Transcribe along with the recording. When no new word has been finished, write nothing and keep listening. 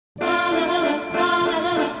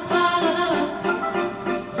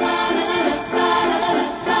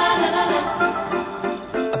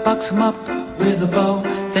box him up with a bow,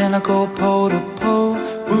 then I go pole to pole.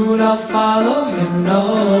 Rudolph, follow your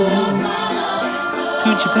nose. To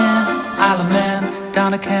Japan, Isle of Man,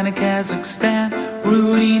 down to Kazhakstan.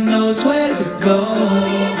 Rudy knows where to go.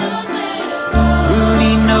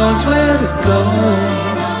 Rudy knows where to go.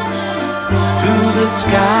 Through the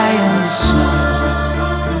sky and the snow.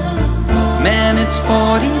 Man, it's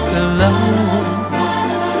 40 below.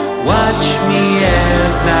 Watch me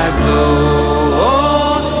as I go.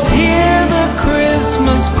 Oh, hear the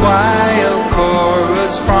Christmas choir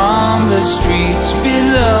chorus from the streets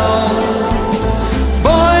below.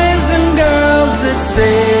 Boys and girls that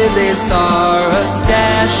say they saw us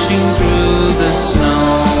dashing through the snow.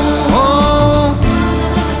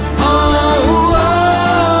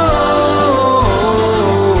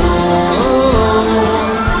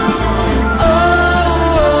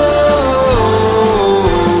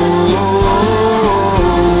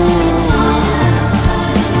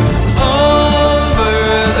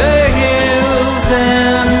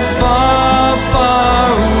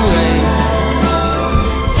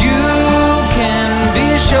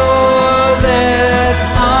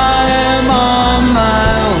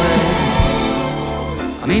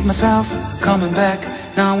 Myself coming back,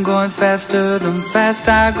 now I'm going faster than fast.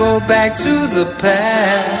 I go back to the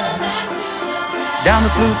past. Down the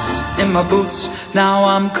flutes in my boots, now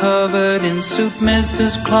I'm covered in soot.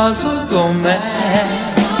 Mrs. Claus will go mad.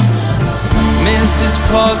 Mrs.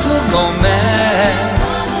 Claus will go mad.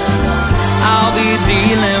 I'll be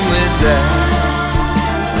dealing with that,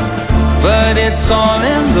 but it's all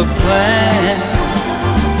in the plan,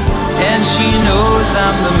 and she knows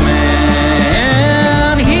I'm the man.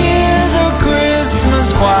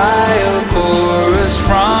 Choir chorus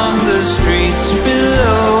from the streets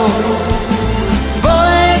below.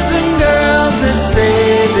 Boys and girls that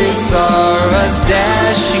say they saw us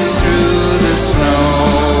dashing through the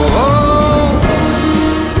snow.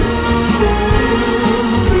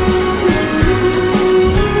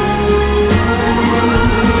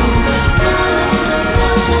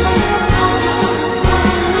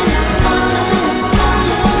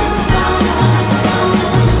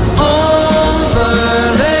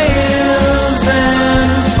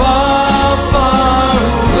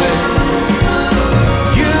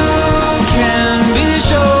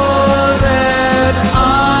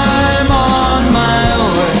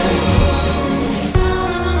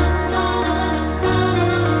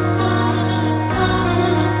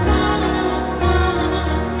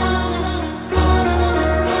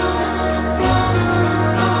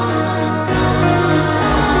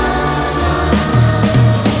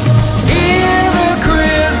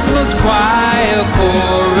 Choir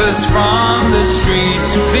chorus from the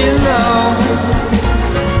streets below.